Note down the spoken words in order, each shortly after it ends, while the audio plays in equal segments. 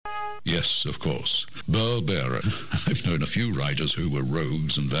Yes, of course. Burl Barer. I've known a few writers who were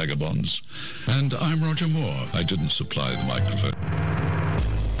rogues and vagabonds. And I'm Roger Moore. I didn't supply the microphone.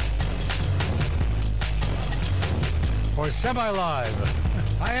 Or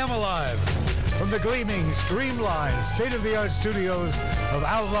semi-live. I am alive. From the gleaming, streamlined, state-of-the-art studios of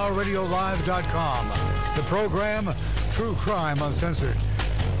OutlawRadioLive.com. The program, True Crime Uncensored.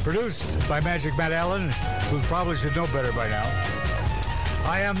 Produced by Magic Matt Allen, who probably should know better by now.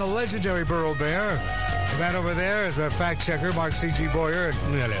 I am the legendary Burl Bear. The man over there is a fact-checker, Mark C.G. Boyer.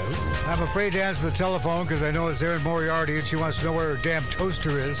 Hello. I'm afraid to answer the telephone because I know it's Erin Moriarty and she wants to know where her damn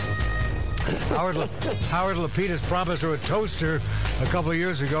toaster is. Howard Lapidus promised her a toaster a couple of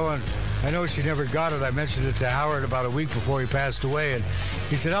years ago, and I know she never got it. I mentioned it to Howard about a week before he passed away, and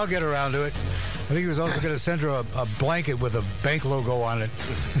he said, I'll get around to it. I think he was also going to send her a blanket with a bank logo on it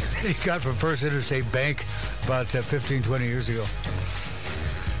he got from First Interstate Bank about 15, 20 years ago.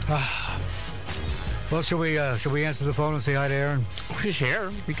 Well, shall we answer the phone and say hi to Erin? She's here.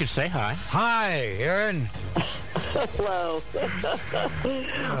 You could say hi. Hi, Erin. Hello.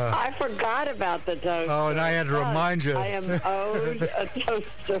 I forgot about the toaster. Oh, and I had to remind you. I am owed a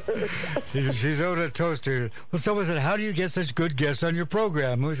toaster. She's owed a toaster. Well, someone said, how do you get such good guests on your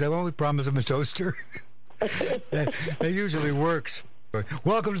program? We said, well, we promise them a toaster. that usually works.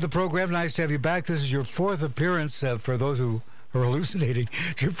 Welcome to the program. Nice to have you back. This is your fourth appearance for those who are hallucinating.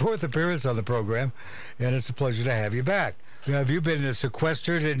 It's your fourth appearance on the program, and it's a pleasure to have you back. Have you been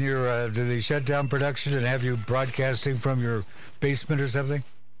sequestered in your, did they shut down production and have you broadcasting from your basement or something?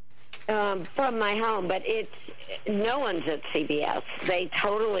 From my home, but no one's at CBS. They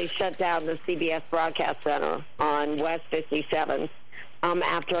totally shut down the CBS Broadcast Center on West 57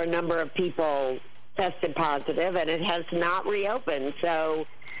 after a number of people tested positive, and it has not reopened. So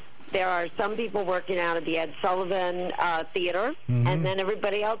there are some people working out at the Ed Sullivan Theater, and then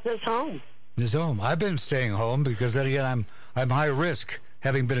everybody else is home. Is home. I've been staying home because then again I'm high risk,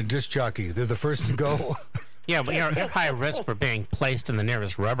 having been a disc jockey. They're the first to go. Yeah, but you're high risk for being placed in the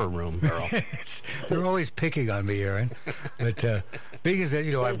nearest rubber room, Earl. They're always picking on me, Erin. But being as that,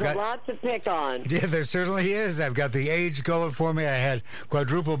 I've got a lot to pick on. Yeah, there certainly is. I've got the age going for me. I had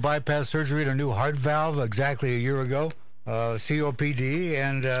quadruple bypass surgery and a new heart valve exactly a year ago. COPD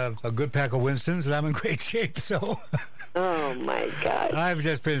and a good pack of Winstons, and I'm in great shape. So, oh my God! I've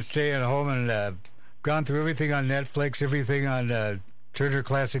just been staying home and gone through everything on Netflix, everything on Turner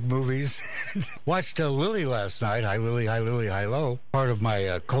Classic Movies. Watched Lily last night. Hi Lily, hi Lily, hi Lo. Part of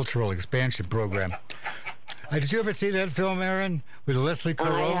my cultural expansion program. Did you ever see that film, Erin, with Leslie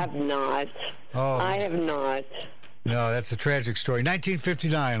Caron? I have not. Oh, I have not. No, that's a tragic story.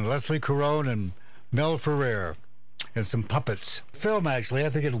 1959. Leslie Caron and Mel Ferrer. And some puppets. Film, actually, I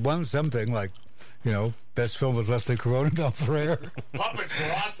think it won something like, best film with Leslie Caron and Mel Ferrer. Puppets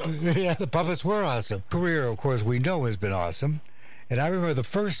were awesome. Yeah, the puppets were awesome. Career, of course, we know has been awesome. And I remember the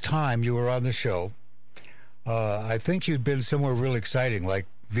first time you were on the show, I think you'd been somewhere real exciting, like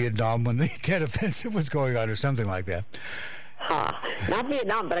Vietnam when the Tet Offensive was going on or something like that. Not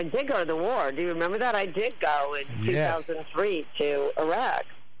Vietnam, but I did go to the war. Do you remember that? I did go in 2003 to Iraq.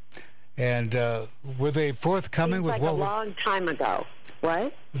 And were they forthcoming with what was... a long time ago.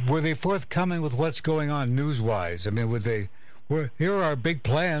 What? Were they forthcoming with what's going on news-wise? I mean, here are our big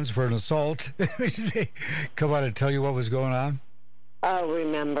plans for an assault. Did they come out and tell you what was going on? Oh,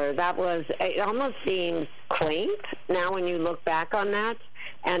 remember. It almost seems quaint now when you look back on that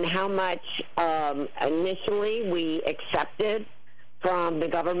and how much initially we accepted from the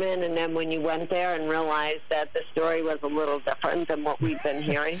government, and then when you went there and realized that the story was a little different than what we've been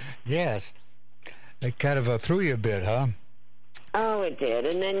hearing. Yes. It kind of threw you a bit, huh? Oh, it did.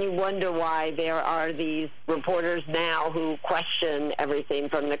 And then you wonder why there are these reporters now who question everything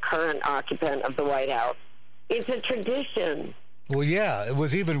from the current occupant of the White House. It's a tradition. Well, yeah. It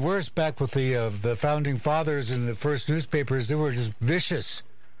was even worse back with the Founding Fathers and the first newspapers. They were just vicious.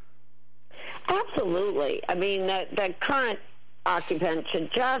 Absolutely. I mean, the current occupant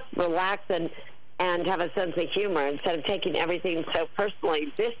should just relax and have a sense of humor instead of taking everything so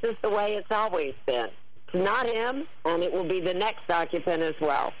personally. This is the way it's always been. It's not him, and it will be the next occupant as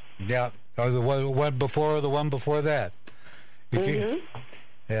well. Yeah, or the one before or the one before that.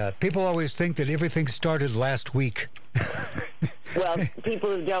 Yeah, people always think that everything started last week. Well, people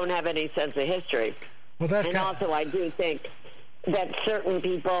who don't have any sense of history. Well, that's and also, I do think that certain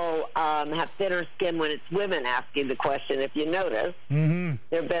people have thinner skin when it's women asking the question, if you notice. There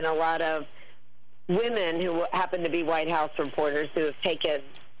have been a lot of women who happen to be White House reporters who have taken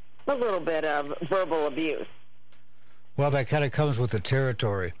a little bit of verbal abuse. Well, that kind of comes with the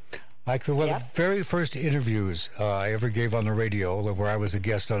territory. One of the very first interviews I ever gave on the radio, where I was a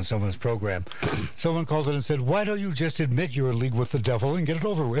guest on someone's program, someone called in and said, "Why don't you just admit you're in league with the devil and get it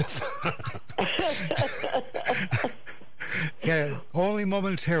over with?" Yeah, only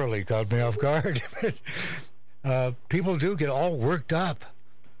momentarily caught me off guard. People do get all worked up.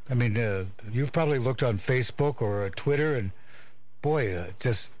 I mean, you've probably looked on Facebook or Twitter, and boy,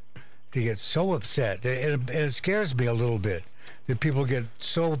 just they get so upset. And it scares me a little bit that people get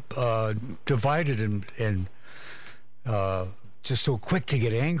so divided and just so quick to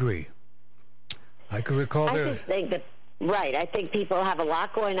get angry. I can recall I think people have a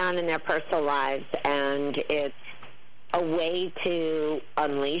lot going on in their personal lives, and it's a way to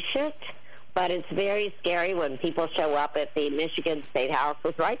unleash it. But it's very scary when people show up at the Michigan State House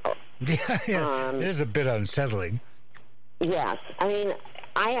with rifles. Yeah, it is a bit unsettling. Yes. I mean,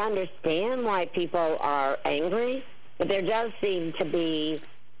 I understand why people are angry, but there does seem to be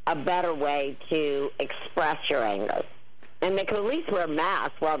a better way to express your anger. And they can at least wear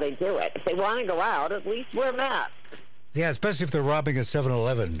masks while they do it. If they want to go out, at least wear masks. Yeah, especially if they're robbing a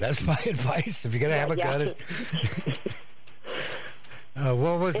 7-Eleven. That's my advice. If you're going to have a gun.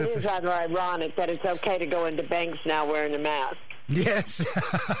 What was it? It is rather ironic that it's okay to go into banks now wearing a mask. Yes.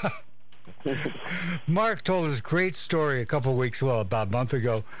 Mark told us a great story about a month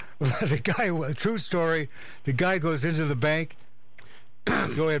ago. The guy, a true story, the guy goes into the bank.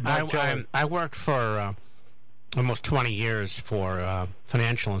 Go ahead, Mark. I worked for almost 20 years for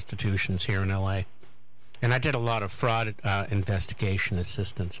financial institutions here in L.A., and I did a lot of fraud investigation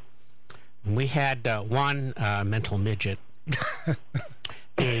assistance. And we had one mental midget.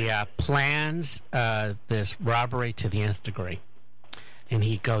 He plans this robbery to the nth degree, and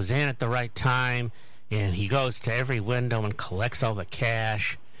he goes in at the right time, and he goes to every window and collects all the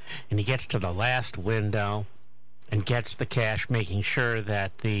cash, and he gets to the last window and gets the cash, making sure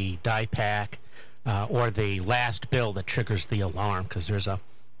that the die pack or the last bill that triggers the alarm, because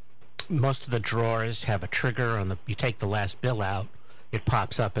most of the drawers have a trigger on you take the last bill out, it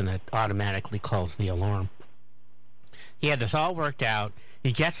pops up and it automatically calls the alarm. He had this all worked out.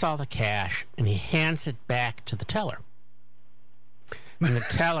 He gets all the cash, and he hands it back to the teller. And the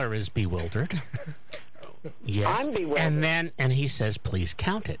teller is bewildered. Yes. I'm bewildered. And he says, "Please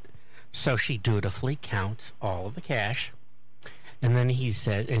count it." So she dutifully counts all of the cash, and then he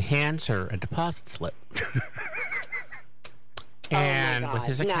said, and hands her a deposit slip. And with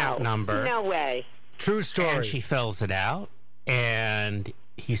his account number. No way. True story. And she fills it out, and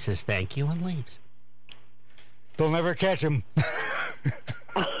he says thank you and leaves. They'll never catch him.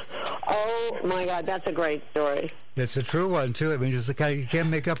 Oh, my God, that's a great story. It's a true one, too. I mean, just you can't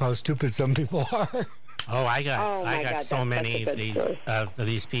make up how stupid some people are. Oh, I got God, so many of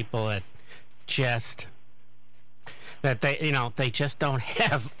these people that they just don't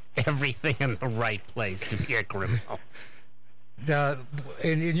have everything in the right place to be a criminal.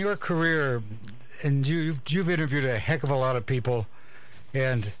 In your career, and you've interviewed a heck of a lot of people,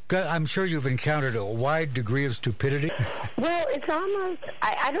 and I'm sure you've encountered a wide degree of stupidity. Well, it's almost,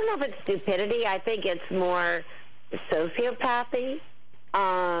 I don't know if it's stupidity. I think it's more sociopathy,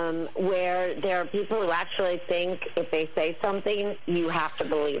 where there are people who actually think if they say something, you have to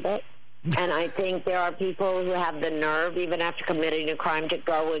believe it. And I think there are people who have the nerve, even after committing a crime, to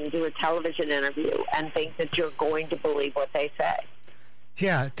go and do a television interview and think that you're going to believe what they say.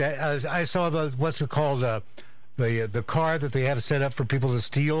 Yeah, I saw what's it called, the car that they have set up for people to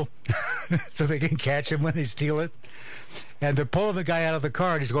steal so they can catch them when they steal it. And they're pulling the guy out of the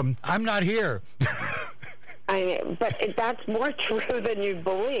car, and he's going, "I'm not here." But that's more true than you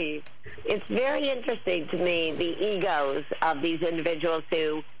believe. It's very interesting to me, the egos of these individuals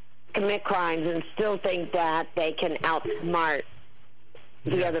who commit crimes and still think that they can outsmart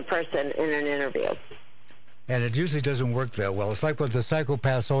the other person in an interview. And it usually doesn't work that well. It's like what the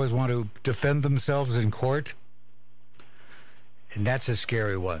psychopaths always want to defend themselves in court. And that's a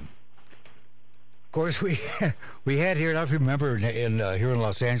scary one. Of course, we had here, I don't know if you remember, here in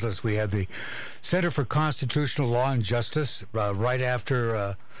Los Angeles, we had the Center for Constitutional Law and Justice right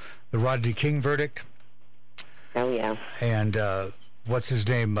after the Rodney King verdict. Oh, yeah. And what's his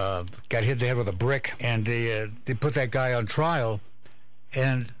name? Got hit in the head with a brick, and they put that guy on trial,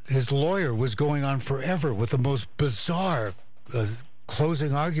 and his lawyer was going on forever with the most bizarre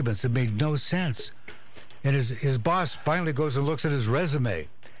closing arguments that made no sense. And his boss finally goes and looks at his resume,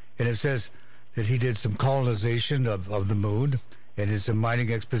 and it says that he did some colonization of the moon and did some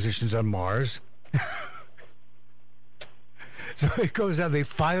mining expeditions on Mars. So it goes down, they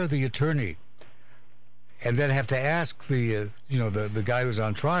fire the attorney, and then have to ask the guy who's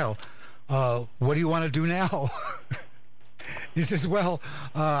on trial, what do you want to do now? He says, well,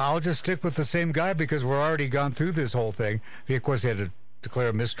 I'll just stick with the same guy because we're already gone through this whole thing. Of course, they had to declare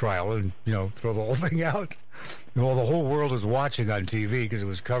a mistrial and, throw the whole thing out. Well, the whole world is watching on TV because it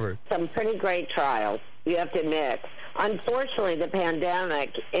was covered. Some pretty great trials, you have to admit. Unfortunately, the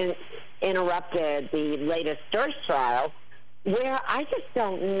pandemic interrupted the latest Sturz trial, where I just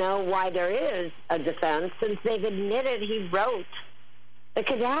don't know why there is a defense since they've admitted he wrote the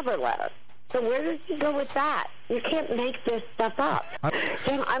cadaver letter. So where does he go with that? You can't make this stuff up.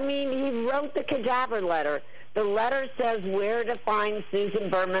 He wrote the cadaver letter. The letter says where to find Susan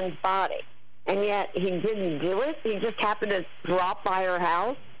Berman's body. And yet he didn't do it. He just happened to drop by her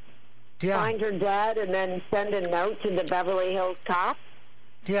house, find her dead, and then send a note to the Beverly Hills cops.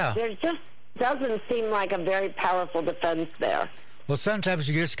 Yeah. There just doesn't seem like a very powerful defense there. Well, sometimes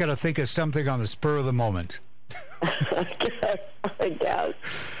you just got to think of something on the spur of the moment. I guess.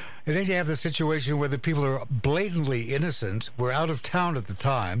 And then you have the situation where the people are blatantly innocent, were out of town at the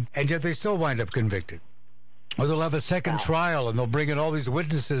time, and yet they still wind up convicted. Or they'll have a second trial, and they'll bring in all these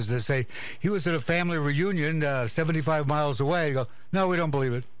witnesses that say, he was at a family reunion 75 miles away. You go, no, we don't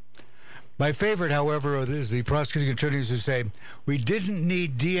believe it. My favorite, however, is the prosecuting attorneys who say, we didn't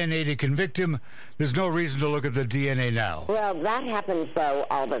need DNA to convict him. There's no reason to look at the DNA now. Well, that happens, though,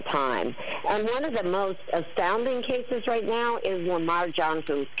 all the time. And one of the most astounding cases right now is Lamar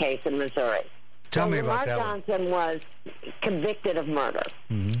Johnson's case in Missouri. Tell me about that. Lamar Johnson was convicted of murder.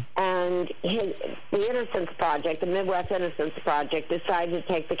 Mm-hmm. And the Innocence Project, the Midwest Innocence Project, decided to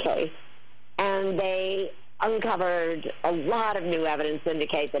take the case. And they uncovered a lot of new evidence to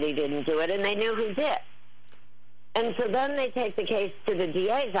indicate that he didn't do it, and they knew who did. And so then they take the case to the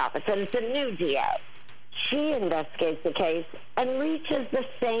DA's office, and it's a new DA. She investigates the case and reaches the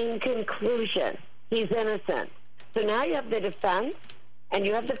same conclusion. He's innocent. So now you have the defense and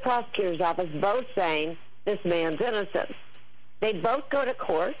you have the prosecutor's office both saying this man's innocent. They both go to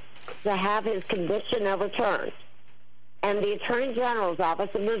court to have his conviction overturned. And the Attorney General's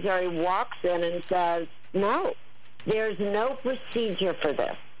office in Missouri walks in and says, no, there's no procedure for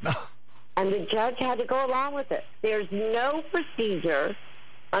this. And the judge had to go along with it. There's no procedure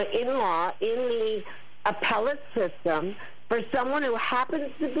in law, in the appellate system, for someone who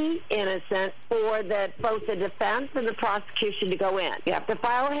happens to be innocent for both the defense and the prosecution to go in. You have to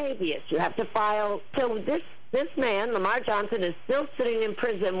file a habeas. You have to file. So this man, Lamar Johnson, is still sitting in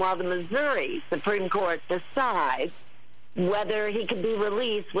prison while the Missouri Supreme Court decides whether he can be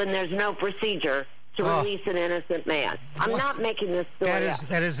released when there's no procedure to release an innocent man. I'm not making this story up.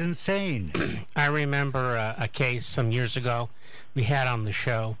 That is insane. I remember a case some years ago we had on the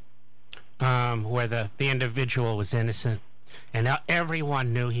show where the individual was innocent, and now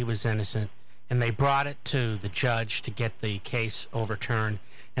everyone knew he was innocent, and they brought it to the judge to get the case overturned,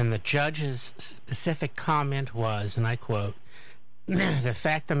 and the judge's specific comment was, and I quote, the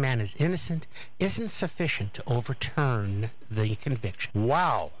fact the man is innocent isn't sufficient to overturn the conviction.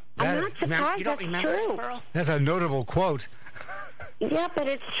 Wow. I'm not surprised. You don't remember true. that, Pearl? That's a notable quote. Yeah, but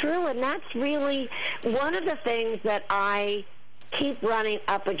it's true, and that's really one of the things that I keep running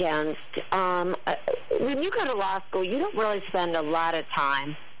up against. When you go to law school, you don't really spend a lot of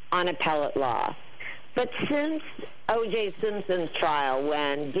time on appellate law. But since O.J. Simpson's trial,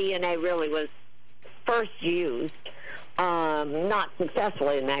 when DNA really was first used, not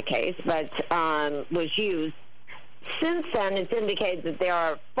successfully in that case, but was used, since then it's indicated that there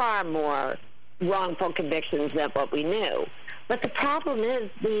are far more wrongful convictions than what we knew. But the problem is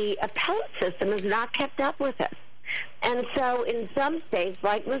the appellate system has not kept up with it. And so in some states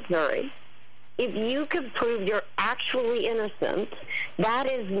like Missouri, if you can prove you're actually innocent,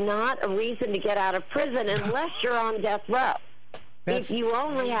 that is not a reason to get out of prison unless you're on death row. If you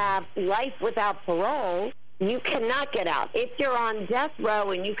only have life without parole, you cannot get out. If you're on death row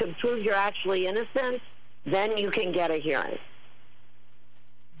and you can prove you're actually innocent, then you can get a hearing.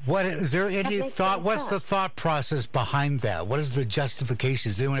 What is there any thought? What's the thought process behind that? What is the justification?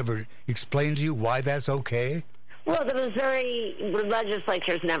 Has anyone ever explained to you why that's okay? Well, the Missouri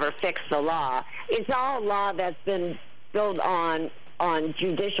legislature's never fixed the law. It's all law that's been built on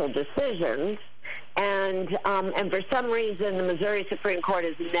judicial decisions, and for some reason, the Missouri Supreme Court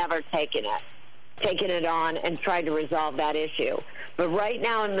has never taken it on and tried to resolve that issue. But right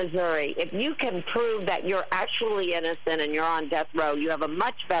now in Missouri, if you can prove that you're actually innocent and you're on death row, you have a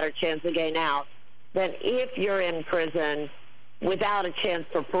much better chance of getting out than if you're in prison without a chance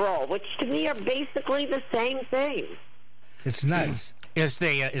for parole, which to me are basically the same thing. It's nuts. Is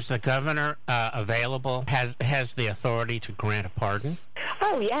the governor available? Has the authority to grant a pardon?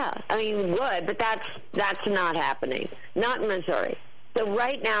 Oh yeah, I mean would, but that's not happening. Not in Missouri. So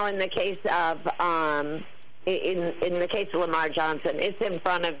right now, in the case of in the case of Lamar Johnson, it's in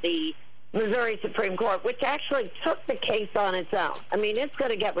front of the Missouri Supreme Court, which actually took the case on its own. I mean, it's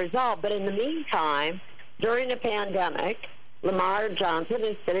going to get resolved, but in the meantime, during a pandemic, Lamar Johnson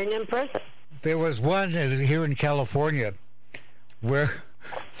is sitting in prison. There was one here in California where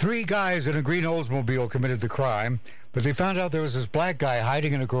 3 guys in a green Oldsmobile committed the crime, but they found out there was this black guy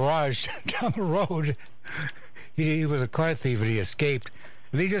hiding in a garage down the road. He was a car thief, and he escaped.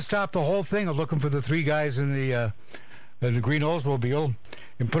 And they just stopped the whole thing of looking for the 3 guys in the green Oldsmobile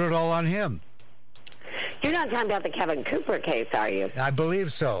and put it all on him. You're not talking about the Kevin Cooper case, are you? I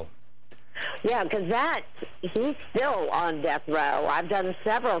believe so. Yeah, because he's still on death row. I've done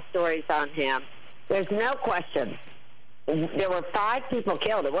several stories on him. There's no question. There were 5 people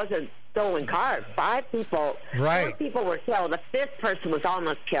killed. It wasn't stolen cars. 5 people. Right. 4 people were killed. The 5th person was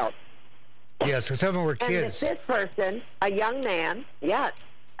almost killed. Yes, so 7 were kids. And the 5th person, a young man,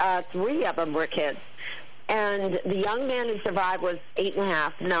 3 of them were kids. And the young man who survived was 8 and a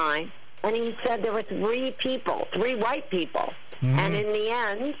half, 9. And he said there were 3 people, 3 white people. Mm-hmm. And in the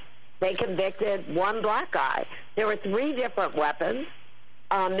end, they convicted 1 black guy. There were 3 different weapons.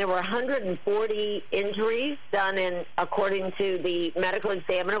 There were 140 injuries done according to the medical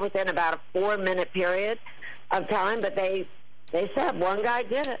examiner, within about a 4-minute period of time. But they said 1 guy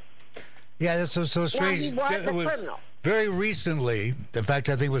did it. Yeah, that's so strange. Yeah, he was a criminal. Very recently, in fact,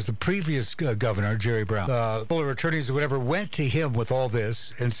 I think it was the previous governor, Jerry Brown, full of attorneys or whatever, went to him with all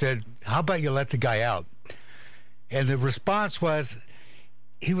this and said, how about you let the guy out? And the response was,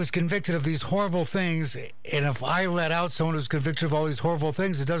 he was convicted of these horrible things, and if I let out someone who's convicted of all these horrible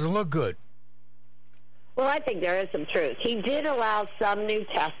things, it doesn't look good. Well, I think there is some truth. He did allow some new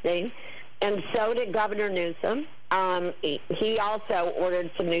testing, and so did Governor Newsom. He also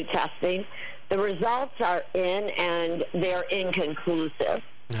ordered some new testing. The results are in, and they're inconclusive.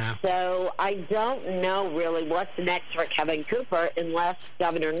 Yeah. So I don't know really what's next for Kevin Cooper unless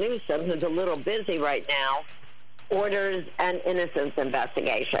Governor Newsom, who's a little busy right now, orders an innocence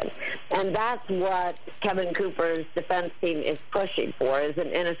investigation. And that's what Kevin Cooper's defense team is pushing for, is an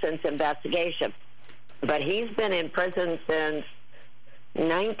innocence investigation. But he's been in prison since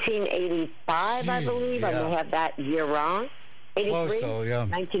 1985, I believe. Yeah. I may have that year wrong. 83? Close, though, yeah.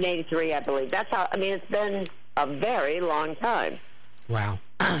 1983, I believe. That's how, I mean, it's been a very long time. Wow.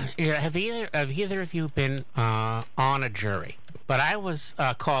 Have either of you been on a jury? But I was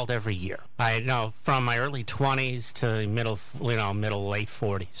called every year. I know from my early 20s to middle late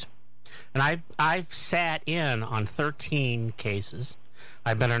 40s, and I've sat in on 13 cases.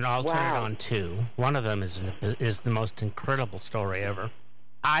 I've been an alternate on 2. One of them is the most incredible story ever.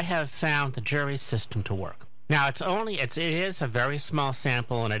 I have found the jury system to work. Now it is a very small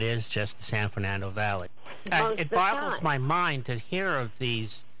sample, and it is just the San Fernando Valley. It boggles my mind to hear of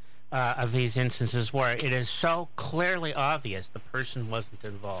these instances where it is so clearly obvious the person wasn't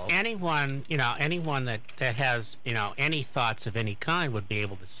involved. Anyone that has, any thoughts of any kind would be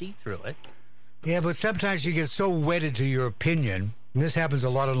able to see through it. Yeah, but sometimes you get so wedded to your opinion, and this happens a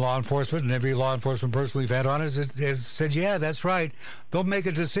lot in law enforcement, and every law enforcement person we've had on has said, yeah, that's right. They'll make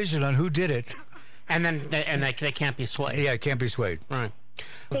a decision on who did it. And then they can't be swayed. Yeah, it can't be swayed. Right. I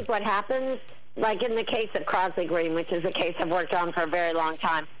think what happens, like in the case of Crosley Green, which is a case I've worked on for a very long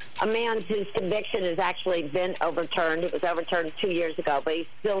time, a man whose conviction has actually been overturned. It was overturned 2 years ago, but he's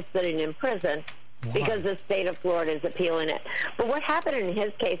still sitting in prison because the state of Florida is appealing it. But what happened in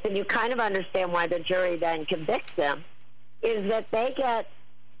his case, and you kind of understand why the jury then convicts him, is that they get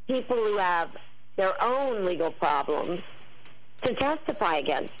people who have their own legal problems to testify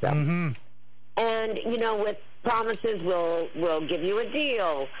against them. Mm-hmm. And, with promises, we'll give you a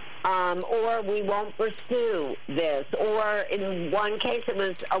deal, or we won't pursue this. Or in one case, it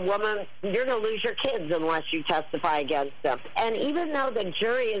was a woman, you're going to lose your kids unless you testify against them. And even though the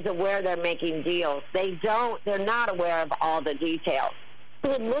jury is aware they're making deals, they're not aware of all the details.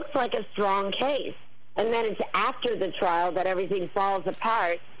 So it looks like a strong case. And then it's after the trial that everything falls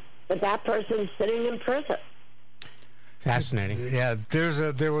apart, but that person's sitting in prison. Fascinating. Yeah,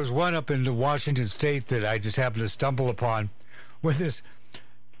 there was one up in Washington State that I just happened to stumble upon, where this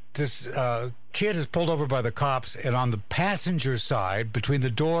kid is pulled over by the cops, and on the passenger side, between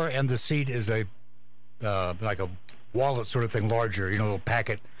the door and the seat, is a like a wallet sort of thing, larger, a little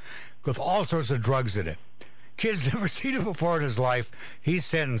packet with all sorts of drugs in it. Kid's never seen it before in his life. He's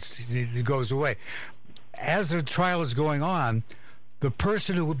sentenced. He goes away. As the trial is going on, the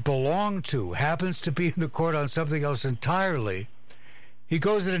person who it belonged to happens to be in the court on something else entirely. He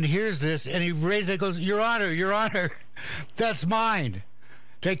goes in and hears this, and he raises it and goes, Your Honor, that's mine.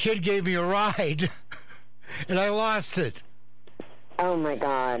 That kid gave me a ride, and I lost it. Oh my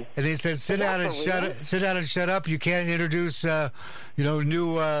God! And they said, "Sit down and shut up. You can't introduce,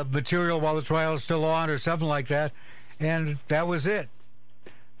 new material while the trial is still on, or something like that." And that was it.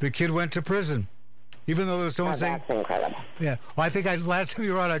 The kid went to prison, even though there was someone saying, "That's incredible." Yeah. Well, I think last time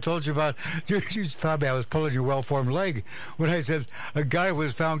you were on, I told you about you thought I was pulling your well-formed leg when I said a guy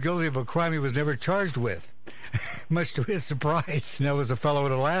was found guilty of a crime he was never charged with. Much to his surprise. And that was a fellow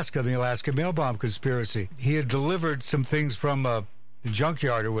in Alaska, the Alaska mail bomb conspiracy. He had delivered some things from a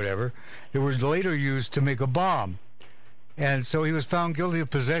junkyard or whatever that were later used to make a bomb. And so he was found guilty of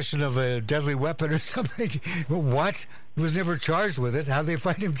possession of a deadly weapon or something. What? He was never charged with it. How'd they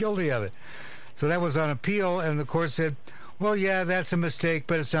find him guilty of it? So that was on appeal, and the court said, well, yeah, that's a mistake,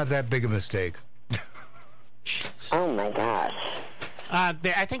 but it's not that big a mistake. Oh, my gosh.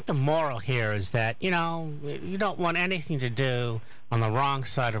 I think the moral here is that, you don't want anything to do on the wrong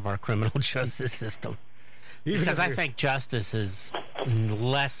side of our criminal justice system. Because I think justice is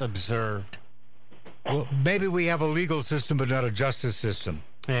less observed. Well, maybe we have a legal system but not a justice system.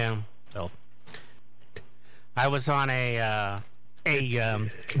 Yeah. So, I was on a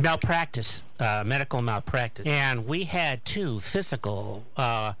malpractice, medical malpractice, and we had two physical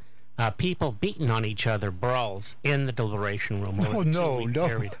people beating on each other, brawls, in the deliberation room. Oh, no.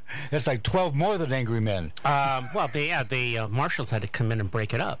 That's like 12 more than Angry Men. The marshals had to come in and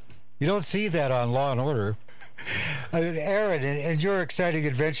break it up. You don't see that on Law & Order. Aaron, and your exciting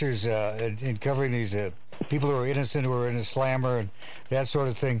adventures in covering these people who are innocent, who are in a slammer, and that sort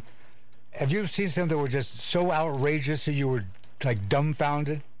of thing, have you seen some that were just so outrageous that you were, like,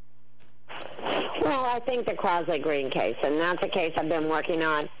 dumbfounded? Well, I think the Crosley Green case, and that's a case I've been working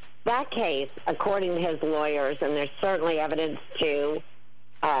on. That case, according to his lawyers, and there's certainly evidence to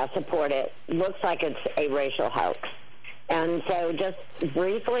support it, looks like it's a racial hoax. And so just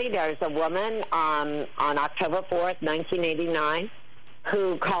briefly, there's a woman on October 4th, 1989,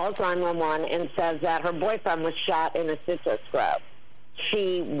 who calls 911 and says that her boyfriend was shot in a citrus grove.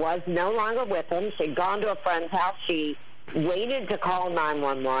 She was no longer with him. She'd gone to a friend's house. She waited to call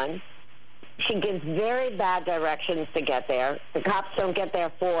 911. She gives very bad directions to get there. The cops don't get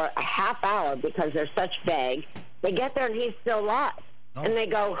there for a half hour because they're such vague. They get there and he's still alive. Oh. And they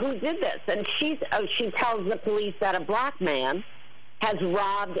go, who did this? And she tells the police that a black man has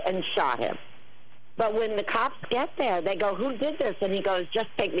robbed and shot him. But when the cops get there, they go, who did this? And he goes, just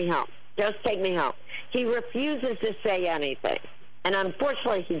take me home. Just take me home. He refuses to say anything. And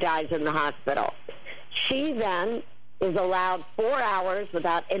unfortunately, he dies in the hospital. She then is allowed 4 hours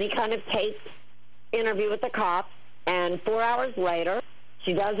without any kind of taped interview with the cops. And 4 hours later,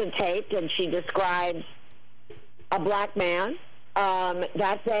 she does a tape and she describes a black man.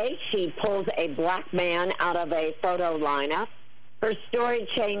 That day, she pulls a black man out of a photo lineup. Her story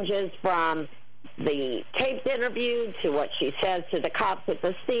changes from the taped interview to what she says to the cops at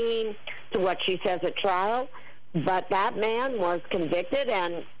the scene to what she says at trial. But that man was convicted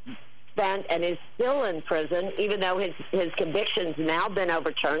and is still in prison, even though his conviction's now been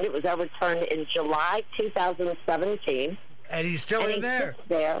overturned. It was overturned in July 2017. And he's still in there. Sits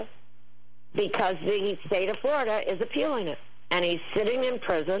there because the state of Florida is appealing it. And he's sitting in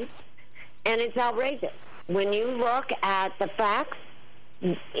prison, and it's outrageous. When you look at the facts,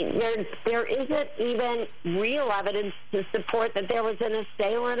 there isn't even real evidence to support that there was an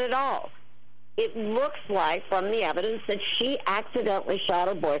assailant at all. It looks like, from the evidence, that she accidentally shot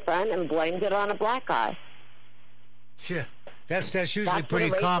her boyfriend and blamed it on a black guy. Yeah, that's usually pretty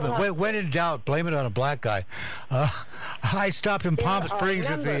common. When in doubt, blame it on a black guy. I stopped in Palm Springs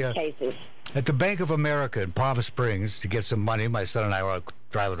at the Bank of America in Palm Springs to get some money. My son and I were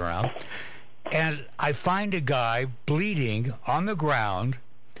driving around, and I find a guy bleeding on the ground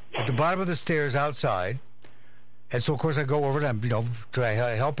at the bottom of the stairs outside. And so, of course, I go over and try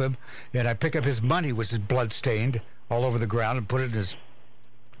to help him, and I pick up his money, which is blood-stained all over the ground, and put it in his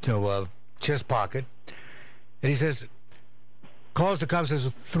chest pocket. And he says, calls the cops, says,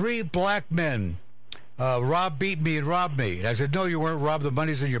 3 black men, beat me and robbed me. And I said, no, you weren't robbed. The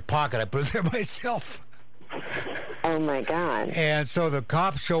money's in your pocket. I put it there myself. Oh, my God. And so the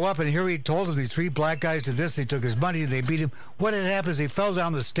cops show up, and here he told them these 3 black guys did this. They took his money, and they beat him. What had happened is he fell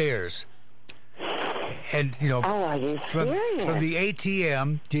down the stairs. And, are you from the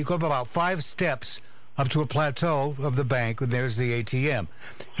ATM, you go about 5 steps up to a plateau of the bank, and there's the ATM.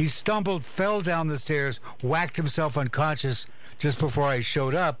 He stumbled, fell down the stairs, whacked himself unconscious just before I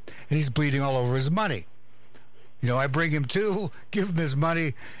showed up, and he's bleeding all over his money. I bring him to, give him his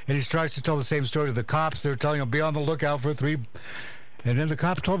money, and he tries to tell the same story to the cops. They're telling him, be on the lookout for 3. And then the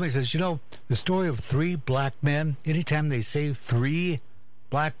cop told me, he says, the story of 3 black men, anytime they say 3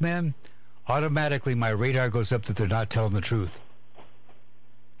 black men, automatically my radar goes up that they're not telling the truth.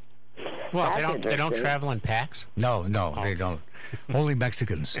 Well, That's they don't interesting. travel in packs? No, they don't. Only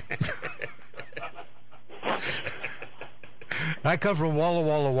Mexicans. I come from Walla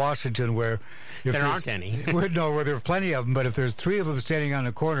Walla, Washington, where There aren't any. where there are plenty of them, but if there's 3 of them standing on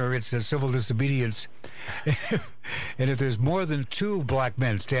the corner, it's a civil disobedience. And if there's more than 2 black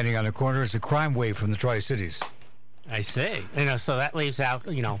men standing on the corner, it's a crime wave from the Tri-Cities. I see. So that leaves out,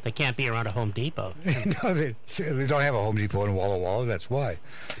 they can't be around a Home Depot. No, they don't have a Home Depot in Walla Walla. That's why,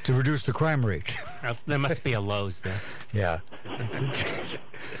 to reduce the crime rate. There must be a Lowe's there. Yeah.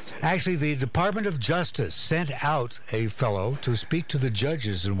 Actually, the Department of Justice sent out a fellow to speak to the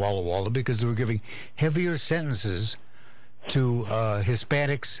judges in Walla Walla because they were giving heavier sentences to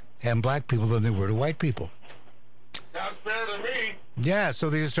Hispanics and black people than they were to white people. Sounds fair to me. Yeah, so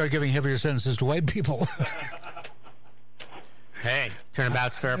they just started giving heavier sentences to white people. Hey,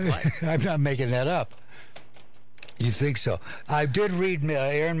 turnabout's fair play. I'm not making that up. You think so? I did read,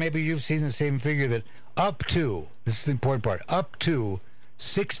 Aaron, maybe you've seen the same figure that up to, this is the important part, up to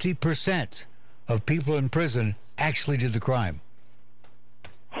 60% of people in prison actually did the crime.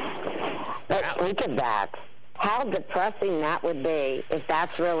 But think of that. How depressing that would be if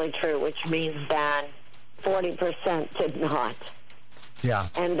that's really true, which means then 40% did not. Yeah.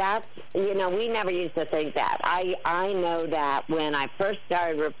 And that's, we never used to think that. I know that when I first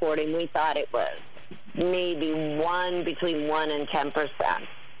started reporting, we thought it was maybe between 1 and 10%.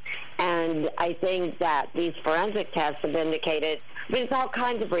 And I think that these forensic tests have indicated, there's all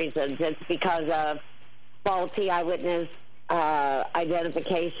kinds of reasons. It's because of faulty eyewitness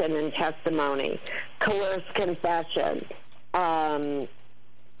identification and testimony, coerced confession, bad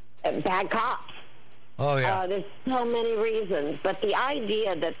cops. Oh, yeah. There's so many reasons, but the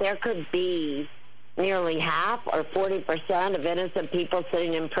idea that there could be nearly half or 40% of innocent people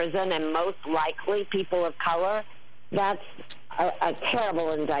sitting in prison, and most likely people of color, that's a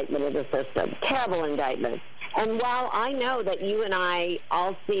terrible indictment of the system. Terrible indictment. And while I know that you and I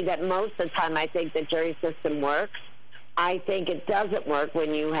all see that most of the time I think the jury system works, I think it doesn't work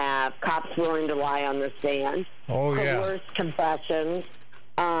when you have cops willing to lie on the stand, coerced confessions,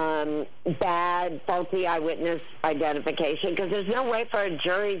 bad, faulty eyewitness identification, because there's no way for a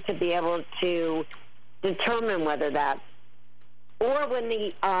jury to be able to determine whether that, or when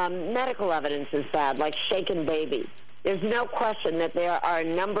the medical evidence is bad, like shaken baby. There's no question that there are a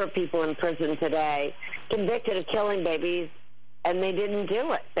number of people in prison today convicted of killing babies, and they didn't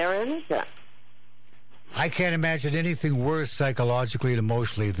do it. They're innocent. I can't imagine anything worse psychologically and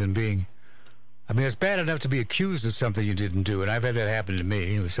emotionally than being... I mean, it's bad enough to be accused of something you didn't do, and I've had that happen to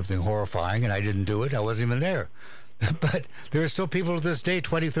me. It was something horrifying, and I didn't do it. I wasn't even there. But there are still people to this day,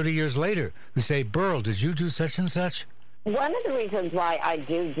 20, 30 years later, who say, Burl, did you do such and such? One of the reasons why I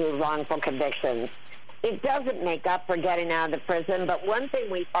do wrongful convictions, it doesn't make up for getting out of the prison, but one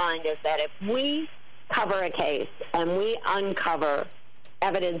thing we find is that if we cover a case and we uncover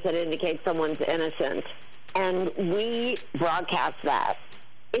evidence that indicates someone's innocent, and we broadcast that,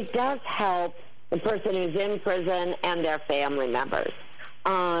 it does help the person who's in prison and their family members.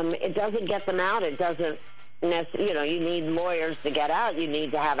 It doesn't get them out. It doesn't, you need lawyers to get out. You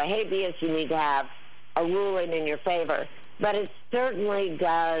need to have a habeas. You need to have a ruling in your favor. But it certainly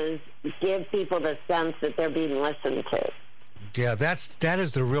does give people the sense that they're being listened to. Yeah, that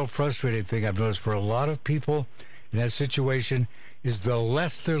is the real frustrating thing I've noticed for a lot of people in that situation is the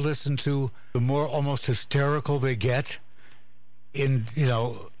less they're listened to, the more almost hysterical they get in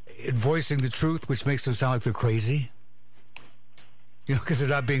voicing the truth, which makes them sound like they're crazy. Because they're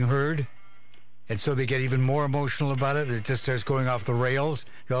not being heard. And so they get even more emotional about it. It just starts going off the rails.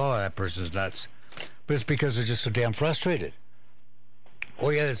 Oh, that person's nuts. But it's because they're just so damn frustrated.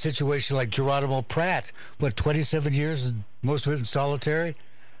 Or you had a situation like Geronimo Pratt, 27 years, and most of it in solitary?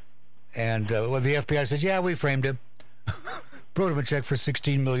 And the FBI said, yeah, we framed him. Wrote him a check for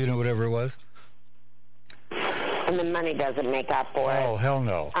 $16 million or whatever it was. And the money doesn't make up for it. Oh, hell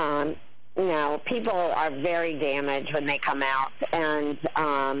no. People are very damaged when they come out. And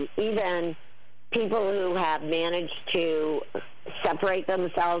even people who have managed to separate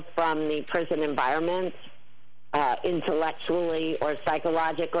themselves from the prison environment, intellectually or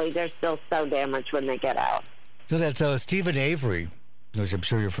psychologically, they're still so damaged when they get out. That's Stephen Avery, which I'm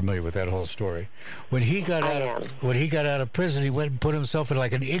sure you're familiar with that whole story. When he got out of prison, he went and put himself in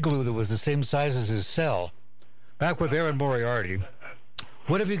like an igloo that was the same size as his cell. Back with Erin Moriarty.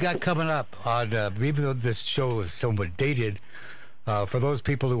 What have you got coming up on, even though this show is somewhat dated, for those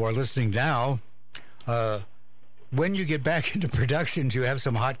people who are listening now, when you get back into production, do you have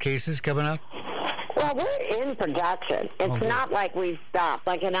some hot cases coming up? Well, we're in production. It's not like we've stopped.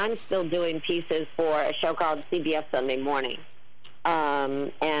 And I'm still doing pieces for a show called CBS Sunday Morning.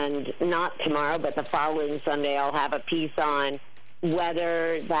 and not tomorrow, but the following Sunday, I'll have a piece on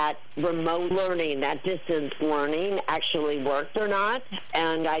whether that remote learning, that distance learning, actually worked or not.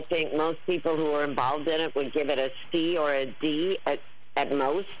 And I think most people who are involved in it would give it a C or a D at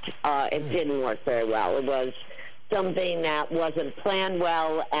most. It didn't work very well. It was something that wasn't planned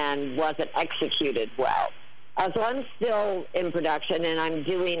well and wasn't executed well. So I'm still in production, and I'm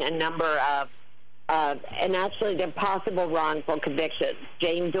doing a number of and actually they're possible wrongful convictions.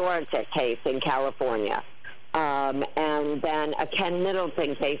 Jane Dorothy case in California, and then a Ken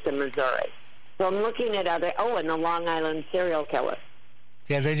Middleton case in Missouri. So I'm looking at other, and the Long Island serial killer.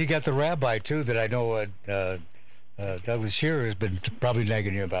 Yeah, then you got the rabbi, too, that I know Douglas Shearer has been probably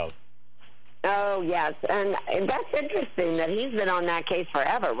nagging you about. Oh, yes, and that's interesting that he's been on that case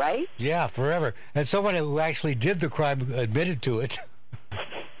forever, right? Yeah, forever. And someone who actually did the crime admitted to it.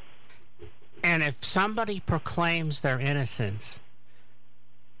 And if somebody proclaims their innocence,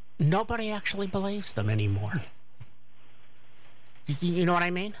 nobody actually believes them anymore. You know what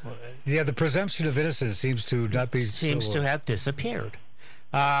I mean? Yeah, the presumption of innocence seems to not be... Seems to have disappeared.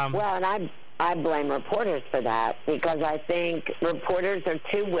 Well, and I blame reporters for that, because I think reporters are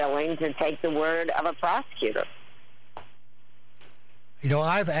too willing to take the word of a prosecutor. You know,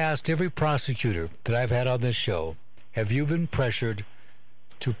 I've asked every prosecutor that I've had on this show, have you been pressured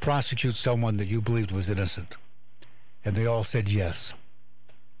to prosecute someone that you believed was innocent? And they all said yes.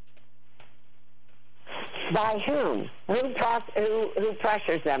 By whom? Who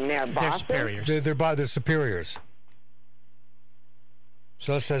pressures them? Their bosses? Superiors. They're by their superiors.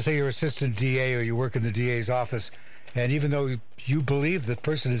 So let's say you're assistant DA or you work in the DA's office, and even though you believe that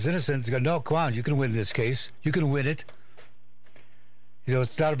person is innocent, you go, no, come on, you can win this case. You can win it. You know,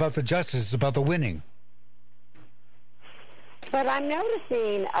 it's not about the justice, it's about the winning. But I'm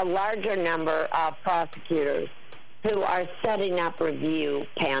noticing a larger number of prosecutors who are setting up review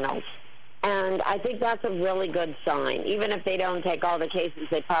panels. And I think that's a really good sign. Even if they don't take all the cases,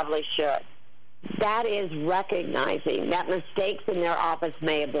 they probably should. That is recognizing that mistakes in their office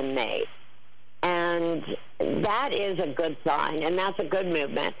may have been made. And that is a good sign, and that's a good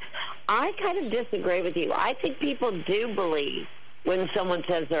movement. I kind of disagree with you. I think people do believe when someone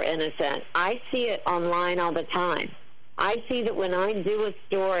says they're innocent. I see it online all the time. I see that when I do a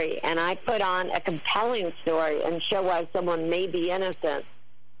story and I put on a compelling story and show why someone may be innocent,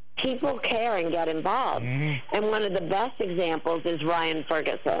 people care and get involved. Mm-hmm. And one of the best examples is Ryan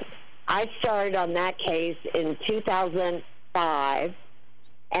Ferguson. I started on that case in 2005,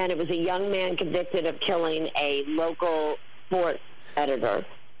 and it was a young man convicted of killing a local sports editor.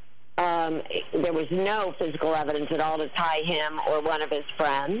 There was no physical evidence at all to tie him or one of his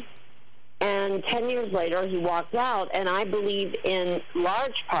friends. And 10 years later, he walked out, and I believe in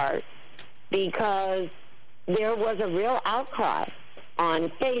large part because there was a real outcry on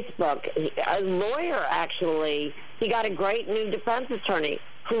Facebook. A lawyer, actually, he got a great new defense attorney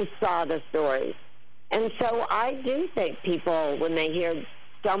who saw the story. And so I do think people, when they hear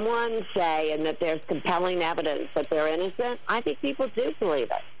someone say and that there's compelling evidence that they're innocent, I think people do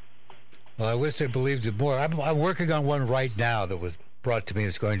believe it. Well, I wish they believed it more. I'm working on one right now that was brought to me.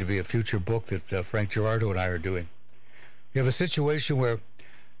 It's going to be a future book that Frank Gerardo and I are doing. We have a situation where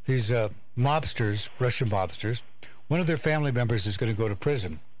these mobsters, Russian mobsters, one of their family members is going to go to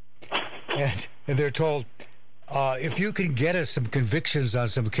prison. And they're told, if you can get us some convictions on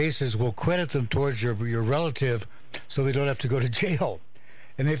some cases, we'll credit them towards your relative so they don't have to go to jail.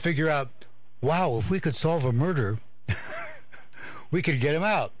 And they figure out, wow, if we could solve a murder, we could get him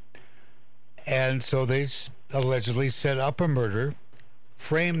out. And so they allegedly set up a murder,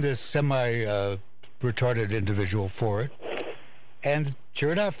 framed this semi-retarded individual for it, and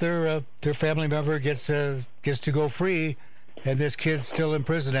sure enough, their family member gets to go free, and this kid's still in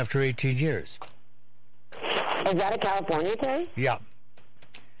prison after 18 years. Is that a California case? Yeah.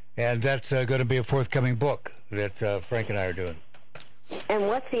 And that's going to be a forthcoming book that Frank and I are doing. And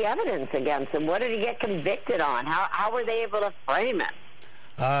what's the evidence against him? What did he get convicted on? How were they able to frame it?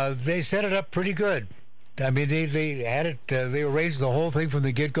 They set it up pretty good. I mean, they had it. They arranged the whole thing from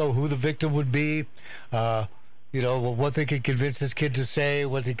the get-go. Who the victim would be, what they could convince this kid to say,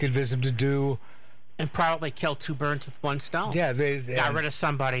 what they could convince him to do, and probably kill two birds with one stone. Yeah, they got rid of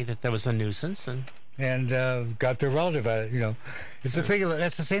somebody that was a nuisance and got their relative. It's the thing.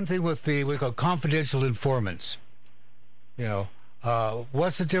 That's the same thing with we call confidential informants.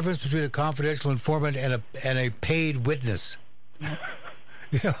 What's the difference between a confidential informant and a paid witness?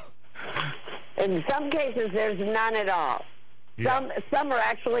 In some cases, there's none at all. Yeah. Some are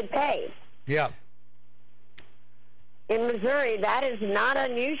actually paid. Yeah. In Missouri, that is not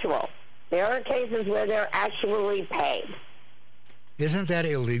unusual. There are cases where they're actually paid. Isn't that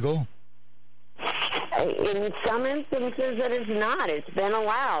illegal? In some instances, it is not. It's been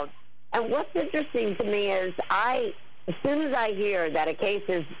allowed. And what's interesting to me is as soon as I hear that a case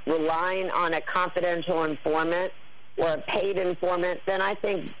is relying on a confidential informant or a paid informant, then I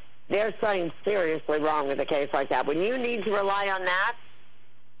think there's something seriously wrong with a case like that. When you need to rely on that,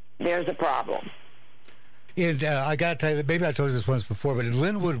 there's a problem. And I got to tell you, maybe I told you this once before, but in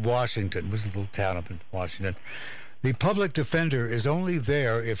Linwood, Washington, which is a little town up in Washington, the public defender is only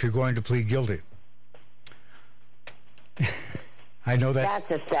there if you're going to plead guilty. I know that's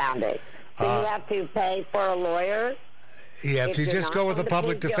astounding. So you have to pay for a lawyer? Yeah, if you just go with a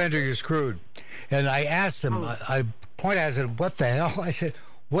public defender, you're screwed. And I asked them, I said, what the hell? I said,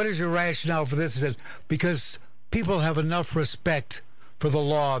 what is your rationale for this? He said, because people have enough respect for the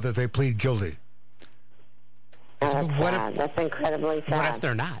law that they plead guilty. That's incredibly sad. What if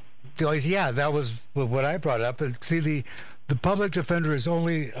they're not? Yeah, that was what I brought up. And see, the public defender is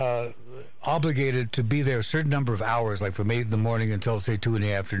only obligated to be there a certain number of hours, like from 8 in the morning until, say, 2 in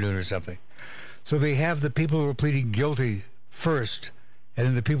the afternoon or something. So they have the people who are pleading guilty first, and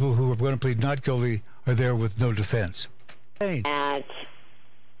then the people who are going to plead not guilty are there with no defense. Hey. That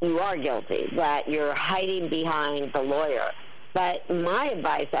you are guilty, that you're hiding behind the lawyer. But my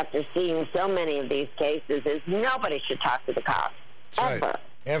advice after seeing so many of these cases is nobody should talk to the cops. That's ever. Right.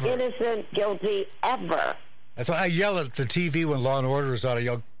 Ever. Innocent, guilty, ever. That's why I yell at the TV when Law and Order is on. I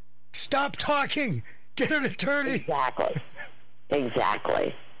yell, stop talking! Get an attorney!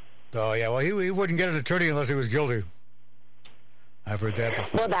 Exactly. Oh, yeah, well, he wouldn't get an attorney unless he was guilty. I've heard that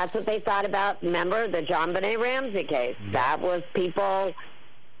before. Well, that's what they thought about, remember, the JonBenet Ramsey case. Mm-hmm. That was people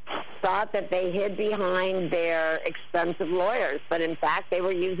thought that they hid behind their expensive lawyers, but in fact they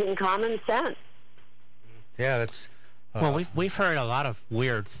were using common sense. Yeah, that's... well, we've heard a lot of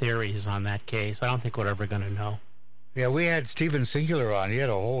weird theories on that case. I don't think we're ever going to know. Yeah, we had Steven Singular on. He had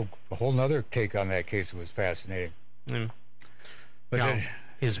a whole nother take on that case. It was fascinating. Mm. But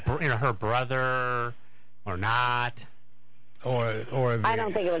her brother or not. I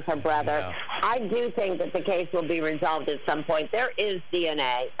don't think it was her brother. No. I do think that the case will be resolved at some point. There is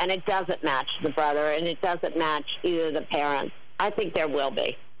DNA, and it doesn't match the brother, and it doesn't match either the parents. I think there will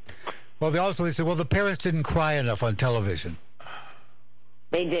be. Well, they said, the parents didn't cry enough on television.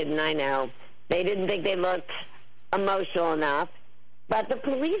 They didn't, I know. They didn't think they looked emotional enough. But the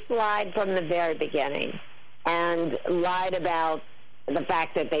police lied from the very beginning and lied about the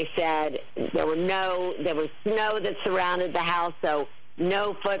fact that they said there was snow that surrounded the house, so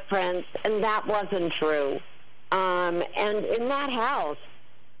no footprints, and that wasn't true. And in that house,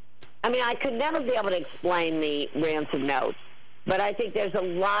 I mean, I could never be able to explain the ransom note, but I think there's a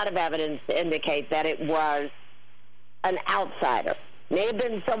lot of evidence to indicate that it was an outsider. May have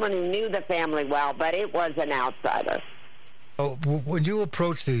been someone who knew the family well, but it was an outsider. Oh, when you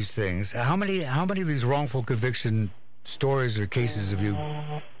approach these things, how many of these wrongful conviction stories or cases have you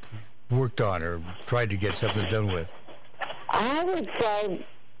worked on or tried to get something done with? I would say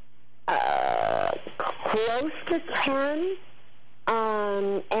close to 10,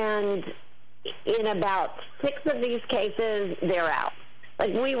 and in about 6 of these cases, they're out.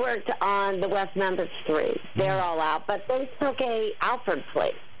 Like, we worked on the West Memphis 3. They're all out, but they took a Alford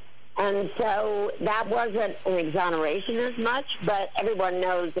plea. And so that wasn't an exoneration as much, but everyone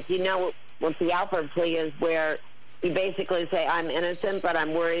knows, if you know what the Alford plea is, where you basically say, I'm innocent, but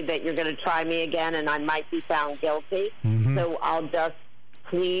I'm worried that you're going to try me again and I might be found guilty. Mm-hmm. So I'll just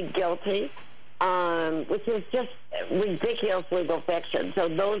plead guilty, which is just ridiculous legal fiction. So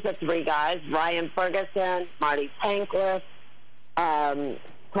those are 3 guys: Ryan Ferguson, Marty Tankless,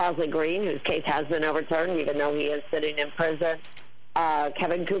 Crosley Green, whose case has been overturned even though he is sitting in prison.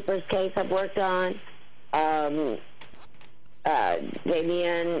 Kevin Cooper's case I've worked on.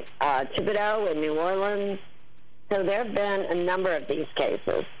 Damien Thibodeau in New Orleans. So there have been a number of these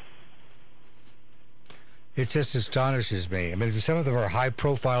cases. It just astonishes me. I mean, some of them are high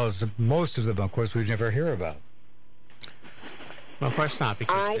profile. Most of them, of course, we'd never hear about. Well, of course not,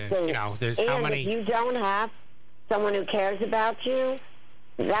 because there's how many. If you don't have someone who cares about you,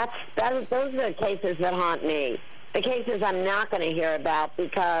 those are the cases that haunt me. The cases I'm not going to hear about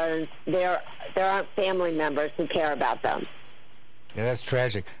because there aren't family members who care about them. Yeah, that's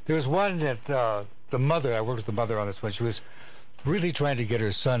tragic. There was one that the mother, I worked with the mother on this one, she was really trying to get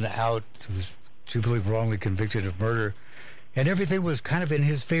her son out, who was, she believed, wrongly convicted of murder, and everything was kind of in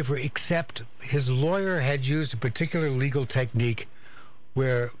his favor, except his lawyer had used a particular legal technique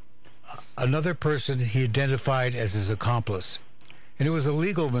where another person he identified as his accomplice. And it was a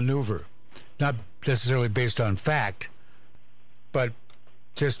legal maneuver, not necessarily based on fact, but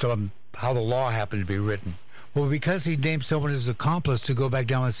just on how the law happened to be written. Well, because he named someone as accomplice, to go back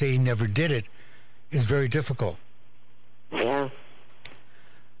down and say he never did it is very difficult. Yeah.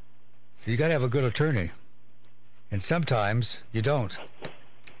 So you got to have a good attorney. And sometimes you don't.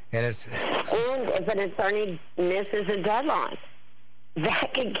 And And if an attorney misses a deadline,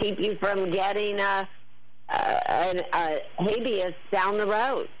 that can keep you from getting a habeas down the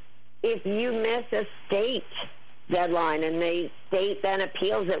road. If you miss a state deadline and the state then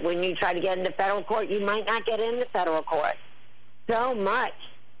appeals it when you try to get into federal court, you might not get into federal court. So much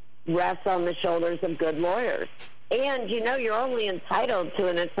rests on the shoulders of good lawyers. And, you're only entitled to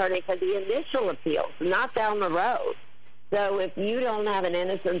an attorney for the initial appeals, not down the road. So if you don't have an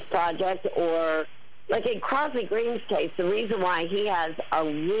innocence project, or like in Crosley Green's case, the reason why he has a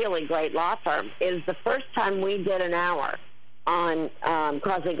really great law firm is the first time we did an hour on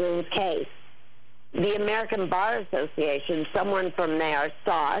Crosley Green's case, the American Bar Association, someone from there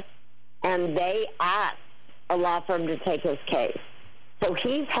saw us, and they asked a law firm to take his case. So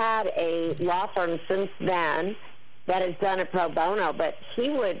he's had a law firm since then that has done it pro bono, but he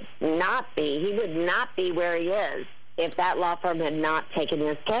would not be where he is if that law firm had not taken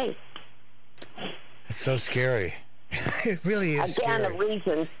his case. it's so scary. It really is Again, scary. a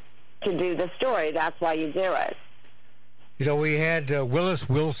reason to do the story. That's why you do it. We had Willis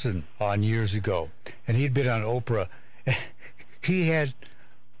Wilson on years ago, and he'd been on Oprah. He had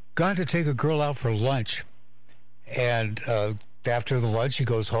gone to take a girl out for lunch, and after the lunch, he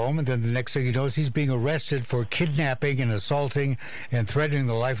goes home, and then the next thing he knows, he's being arrested for kidnapping and assaulting and threatening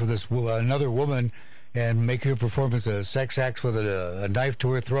the life of this another woman and making her perform as a sex act with a knife to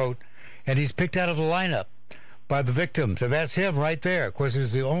her throat. And he's picked out of the lineup by the victim. So that's him right there. Of course, he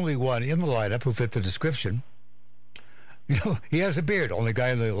was the only one in the lineup who fit the description. He has a beard, only guy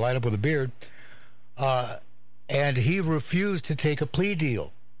in the lineup with a beard. And he refused to take a plea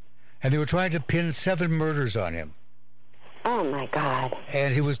deal. And they were trying to pin 7 murders on him. Oh, my God.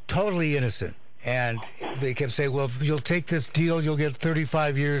 And he was totally innocent. And they kept saying, well, if you'll take this deal, you'll get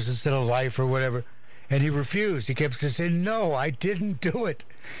 35 years instead of life or whatever. And he refused. He kept saying, no, I didn't do it.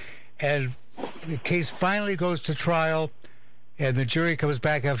 And the case finally goes to trial, and the jury comes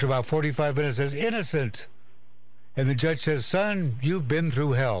back after about 45 minutes and says, innocent. And the judge says, son, you've been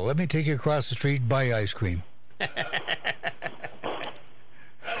through hell. Let me take you across the street and buy you ice cream.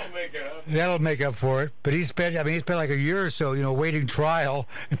 That'll make up for it. But he spent like a year or so, waiting trial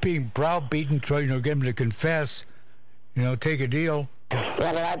and being browbeaten, trying to get him to confess, take a deal. Yeah,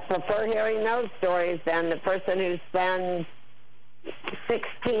 but I prefer hearing those stories than the person who spends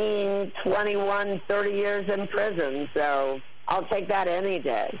 16, 21, 30 years in prison. So I'll take that any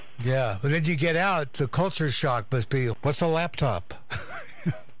day. Yeah, but then you get out, the culture shock must be, what's a laptop?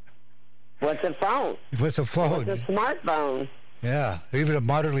 What's a phone? What's a phone? What's a smartphone? Yeah, even a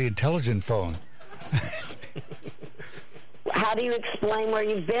moderately intelligent phone. How do you explain where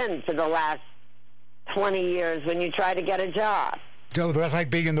you've been for the last 20 years when you try to get a job? Joe, that's like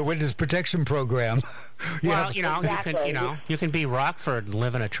being in the witness protection program. Well, Exactly. you can be Rockford and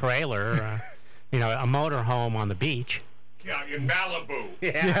live in a trailer, a motorhome on the beach. Yeah, in Malibu.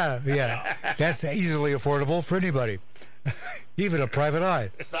 Yeah. That's easily affordable for anybody, even a private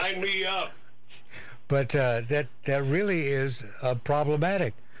eye. Sign me up. But that really is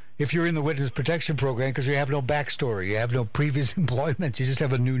problematic if you're in the witness protection program, because you have no backstory, you have no previous employment, you just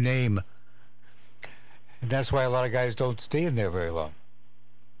have a new name. And that's why a lot of guys don't stay in there very long.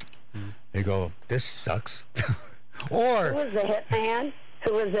 They go, this sucks. Or Who was the hitman?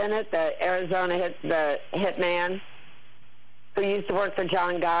 Who was in it? The Arizona hitman who used to work for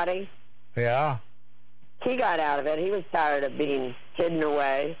John Gotti? yeah. He got out of it. He was tired of being hidden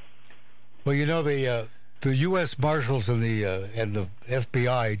away. Well, the U.S. Marshals and the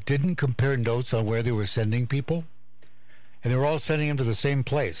FBI didn't compare notes on where they were sending people, and they were all sending them to the same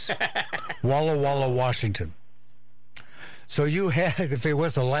place, Walla Walla, Washington. So you had, if it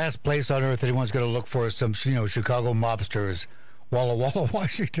was the last place on earth anyone's going to look for some, Chicago mobsters, Walla Walla,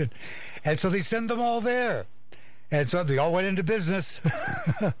 Washington, and so they send them all there, and so they all went into business.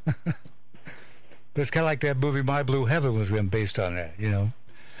 It's kind of like that movie My Blue Heaven was based on that,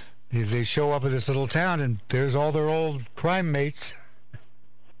 They show up in this little town, and there's all their old crime mates.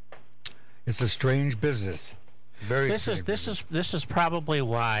 It's a strange business. This is probably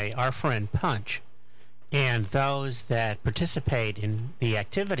why our friend Punch and those that participate in the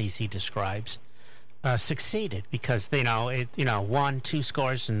activities he describes succeeded, because 1, 2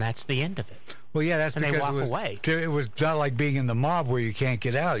 scores, and that's the end of it. Well, yeah, that's and because they walk away. It was not like being in the mob where you can't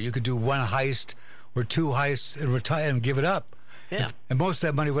get out. You could do 1 heist or 2 heists and retire and give it up. Yeah. And most of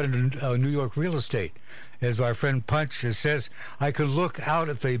that money went into New York real estate. As our friend Punch says, I could look out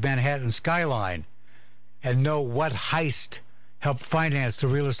at the Manhattan skyline and know what heist helped finance the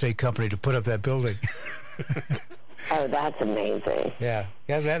real estate company to put up that building. Oh, that's amazing. Yeah,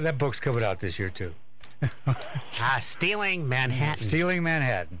 that book's coming out this year, too. Stealing Manhattan. Stealing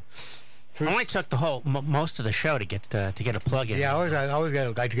Manhattan. It only took the whole most of the show to get a plug in. Yeah, I always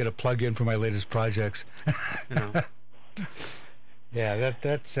like to get a plug in for my latest projects. You know. Yeah,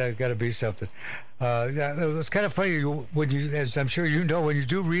 that's got to be something. It's kind of funny when you, as I'm sure you know, when you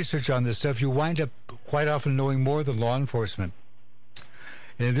do research on this stuff, you wind up quite often knowing more than law enforcement.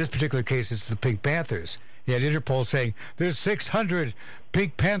 And in this particular case, it's the Pink Panthers. You had Interpol saying there's 600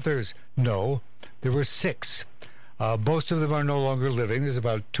 Pink Panthers. No, there were 6. Most of them are no longer living. There's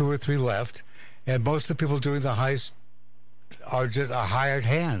about 2 or 3 left, and most of the people doing the heist are just hired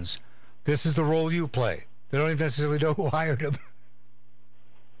hands. This is the role you play. They don't even necessarily know who hired them.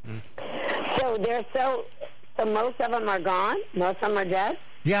 So most of them are gone? Most of them are dead?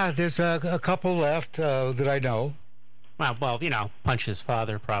 Yeah, there's a couple left that I know. Well, you know, Punch's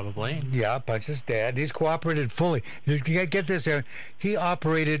father probably. Yeah, Punch's dad. He's cooperated fully. Get this, Aaron. He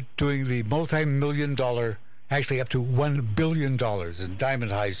operated doing the multi-million-dollar, actually up to $1 billion in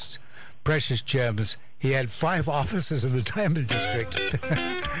diamond heists, precious gems. He had 5 offices in the Diamond District.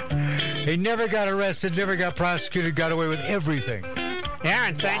 He never got arrested, never got prosecuted, got away with everything.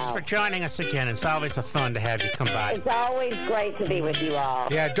 Aaron, thanks for joining us again. It's always a fun to have you come by. It's always great to be with you all.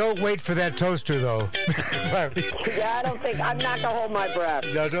 Yeah, don't wait for that toaster, though. Yeah, I'm not going to hold my breath.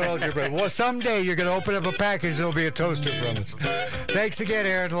 No, don't hold your breath. Well, someday you're going to open up a package and there'll be a toaster from us. Thanks again,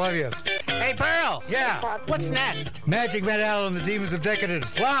 Aaron. Love you. Hey, Burl. Yeah. What's next? Magic Matt Allen and the Demons of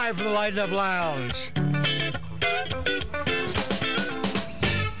Decadence, live from the Lighten Up Lounge.